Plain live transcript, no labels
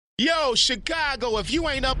Yo, Chicago, if you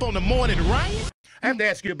ain't up on the Morning Riot. I have to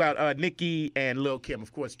ask you about Nicki and Lil Kim,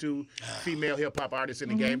 of course, two female hip-hop artists in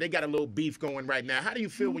the game. They got a little beef going right now. How do you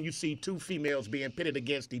feel when you see two females being pitted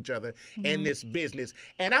against each other in this business?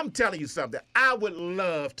 And I'm telling you something. I would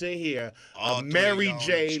love to hear a Mary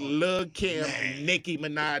J, Lil Kim, Nicki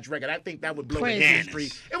Minaj record. I think that would blow the industry.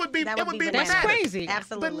 It would be bananas. That's crazy.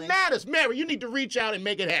 Absolutely. Bananas. Mary, you need to reach out and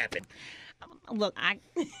make it happen. Look,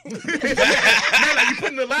 you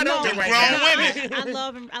putting a lot on it right now.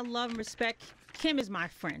 I love and respect. Kim is my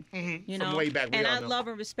friend, you know, from way back. And I love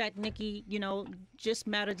and respect Nicki. You know, just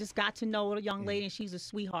got to know the young lady, and she's a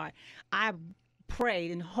sweetheart. I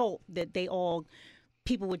prayed and hoped that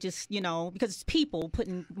people would just, you know, because it's people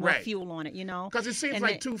putting more fuel on it, you know. Because it seems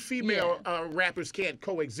like two female rappers can't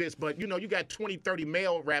coexist, but, you know, you got 20, 30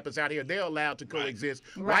 male rappers out here. They're allowed to coexist.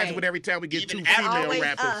 Why is it every time we get two female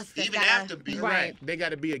rappers, even after being they got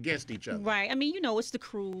to be against each other? Right. I mean, you know, it's the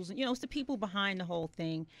crews. You know, it's the people behind the whole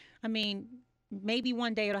thing. I mean, maybe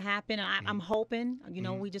one day it'll happen. I'm hoping, you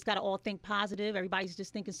know, we just got to all think positive. Everybody's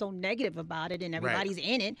just thinking so negative about it, and everybody's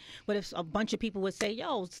in it. But if a bunch of people would say,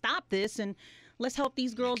 yo, stop this, and let's help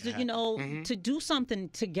these girls to, you know, to do something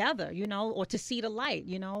together, you know, or to see the light,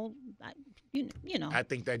 you know. You know. I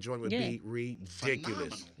think that joint would be ridiculous.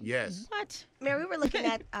 Phenomenal. Yes. What? Mary, we were looking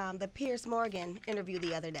at the Piers Morgan interview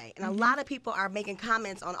the other day, and a lot of people are making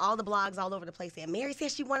comments on all the blogs all over the place saying, Mary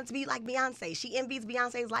says she wanted to be like Beyonce. She envies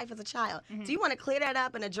Beyonce's life as a child. Do you want to clear that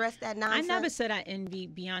up and address that nonsense? I never said I envy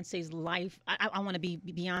Beyonce's life. I want to be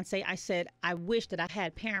Beyonce. I said I wish that I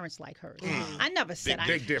had parents like hers. I never said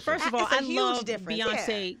big difference. First of all, It's a I huge love difference,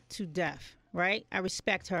 Beyonce to death, right? I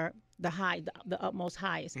respect her, the utmost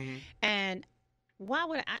highest. And why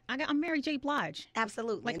would I'm Mary J Blige.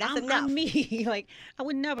 Absolutely. Like, That's I'm enough. me. Like, I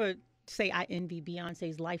would never say I envy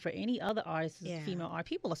Beyonce's life or any other artist, female art.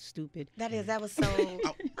 People are stupid. That was so. I'm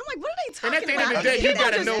like, what are they talking And at the about? end of the day, you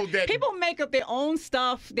got to know that. People make up their own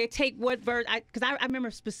stuff. They take what verse. Because I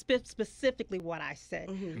remember specifically what I said.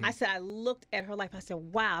 I said, I looked at her life. I said,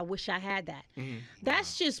 wow, I wish I had that.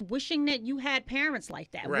 That's just wishing that you had parents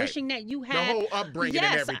like that. Wishing that you had. The whole upbringing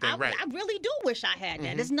and everything, I really do wish I had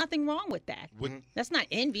that. There's nothing wrong with that. That's not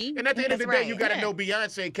envy. And at the end of the day, you got to know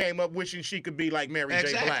Beyonce came up wishing she could be like Mary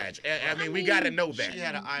J Blige. I mean, we got to know that. She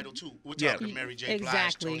had an idol, too. We're talking Mary J.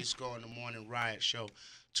 Blige, Tony Score, and the Morning Riot show.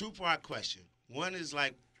 Two-part question. One is,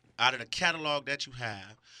 like, out of the catalog that you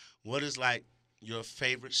have, what is, like, your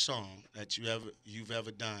favorite song that you've ever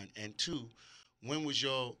done? And two, when was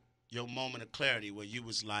your moment of clarity where you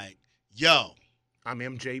was like, yo, I'm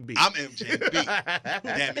MJB. I'm MJB.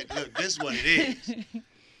 Damn it, look, this is what it is.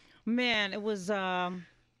 Man, it was, I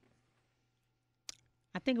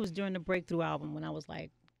think it was during the Breakthrough album when I was like,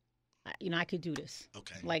 you know, I could do this.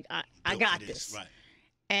 Okay. Like, I got this. Right.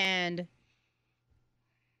 And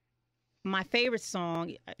my favorite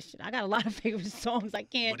song, I got a lot of favorite songs. I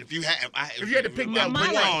can't. But if you had, if you had to pick one,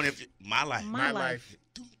 my life. My life. My life.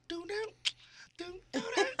 See what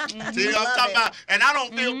I'm talking about? And I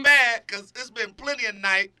don't feel bad because it's been plenty of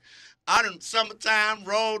night. I done summertime,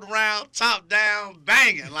 rolled around, top down,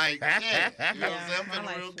 banging. Like, I'm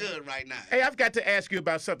feeling real good right now. Hey, I've got to ask you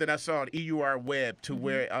about something I saw on EUR Web to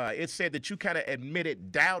where it said that you kind of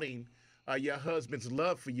admitted doubting your husband's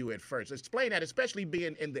love for you at first. Explain that, especially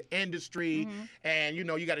being in the industry and, you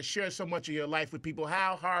know, you got to share so much of your life with people.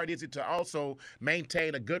 How hard is it to also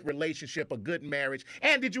maintain a good relationship, a good marriage?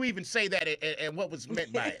 And did you even say that and what was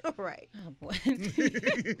meant by it? Right. Oh, boy.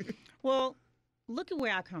 Well, look at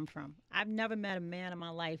where I come from. I've never met a man in my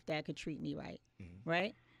life that could treat me right,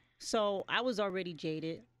 right? So I was already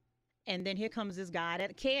jaded, and then here comes this guy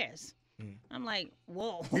that cares. I'm like,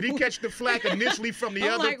 whoa. Did he catch the flack initially from the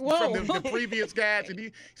from the previous guys? And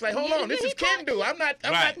he's like, hold on, this is Kendu. I'm not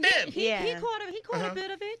them. He caught a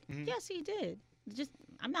bit of it. Yes, he did. Just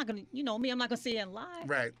I'm not gonna, you know me, I'm not gonna sit here and lie.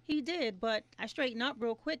 Right. He did, but I straightened up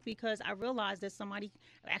real quick because I realized that somebody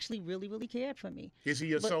actually really, really cared for me. Is he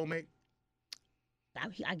your soulmate?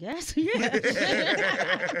 I guess, yeah.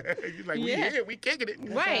 You're like, we here, we kicking it.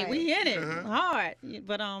 Right, we in it hard.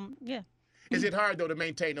 But yeah. Is it hard though to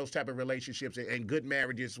maintain those type of relationships and good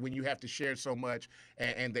marriages when you have to share so much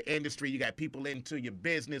and the industry, you got people into your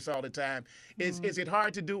business all the time? Is it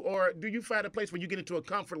hard to do, or do you find a place where you get into a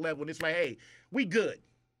comfort level and it's like, hey, we good?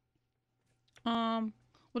 Well,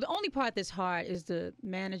 the only part that's hard is the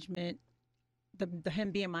management, the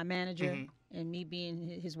him being my manager and me being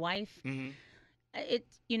his wife. It,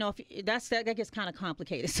 you know, that gets kind of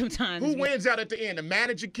complicated sometimes. Who wins out at the end? The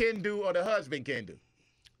manager can do or the husband can do?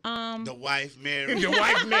 The wife Mary. Your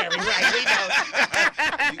wife Mary, right? We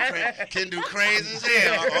know. Can do crazy as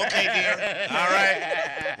hell. Okay, dear. All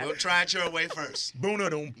right. We'll try it your way first. Boom, boom,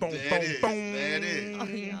 boom, boom, boom. There it is. Oh,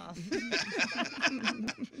 yeah.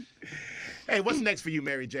 Hey, what's next for you,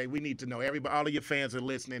 Mary J? We need to know. All of your fans are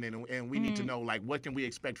listening, and we need to know, like, what can we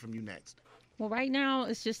expect from you next? Well, right now,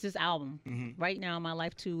 it's just this album. Right now, My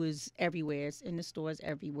Life 2 is everywhere. It's in the stores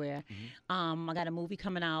everywhere. I got a movie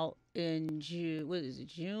coming out in June. What is it,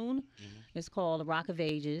 June? It's called The Rock of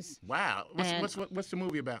Ages. Wow. What's the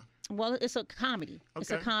movie about? Well, it's a comedy. Okay.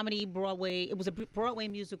 It's a comedy Broadway. It was a Broadway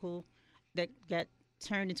musical that got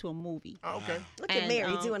turned into a movie. Oh, okay. Look at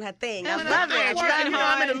Mary doing her thing. I I'm love it. working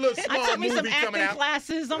hard. I'm in a little small I took me some movie coming acting out.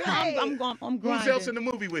 classes. I'm grinding. Who's else in the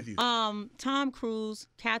movie with you? Tom Cruise,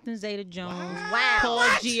 Catherine Zeta-Jones, Wow. Paul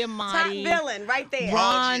Top Giamatti, villain right there.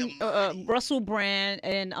 Russell Brand,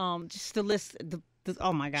 and just the list.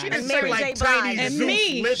 Oh my God! She didn't Mary say J. like Blige. Tiny And Zeus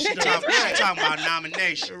me. Lister. She's talking about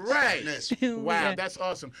nomination. Right. Wow, Yeah. that's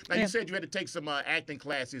awesome. Now, you said you had to take some acting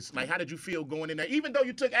classes. Like, how did you feel going in there? Even though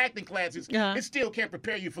you took acting classes, it still can't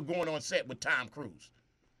prepare you for going on set with Tom Cruise.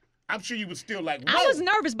 I'm sure you was still like, whoa. I was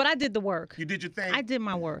nervous, but I did the work. You did your thing? I did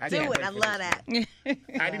my work. Do it. I love that.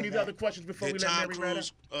 I didn't need other questions before Did we let Tom Mary write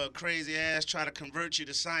Cruise crazy ass try to convert you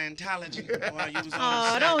to Scientology while you was on Oh,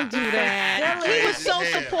 the set? don't do that. He was so Crazy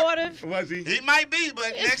as hell. supportive. Was he? He might be,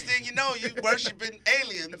 but next thing you know, you worshiping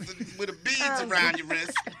aliens with the beads around your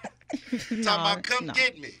wrist. Talking about come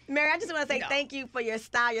get me. Mary, I just want to say thank you for your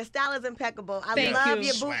style. Your style is impeccable. I Thank love you.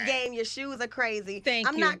 your boot Swag. game. Your shoes are crazy. Thank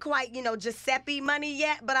I'm you. not quite, Giuseppe money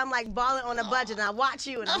yet, but I'm like balling on a budget. And I watch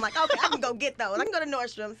you, and I'm like, okay, I can go get those. I can go to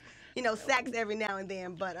Nordstrom's, Saks every now and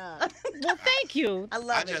then. But Well, thank you. I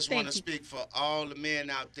love I it. just want to speak for all the men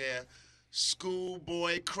out there.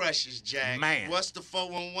 Schoolboy crushes, Jack. Man. What's the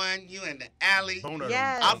 411? You in the alley.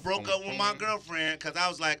 Yes. I broke up with my girlfriend because I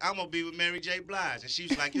was like, I'm going to be with Mary J. Blige. And she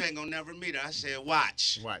was like, you ain't going to never meet her. I said,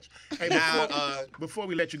 watch. Hey, Now, before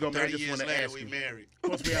we let you go, Mary, I 30 just years want to later, ask we you. married. Of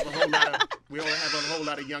course, we have a whole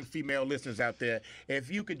lot of young female listeners out there. If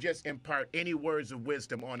you could just impart any words of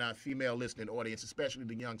wisdom on our female listening audience, especially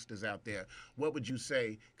the youngsters out there, what would you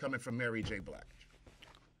say coming from Mary J. Blige?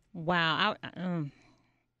 Wow.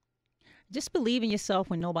 Just believe in yourself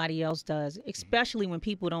when nobody else does, especially when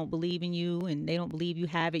people don't believe in you and they don't believe you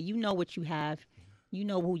have it. You know what you have. You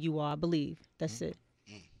know who you are. Believe. That's it.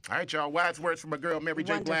 All right, y'all. Wise words from a girl, Mary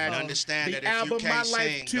J. Wonderful. Blige. Understand the that if album, you can't My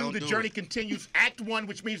Life sing, 2, don't The do Journey it. Continues. Act 1,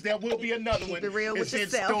 which means there will be another one. it real with It's in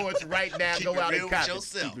yourself. stores right now. Keep Go it out real and with cop it.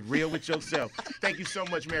 yourself. Keep it real with yourself. Thank you so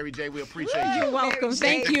much, Mary J. We appreciate you. You're welcome. Mary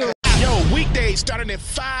J. Thank you. Yo, weekdays starting at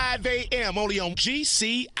 5 a.m. only on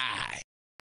GCI.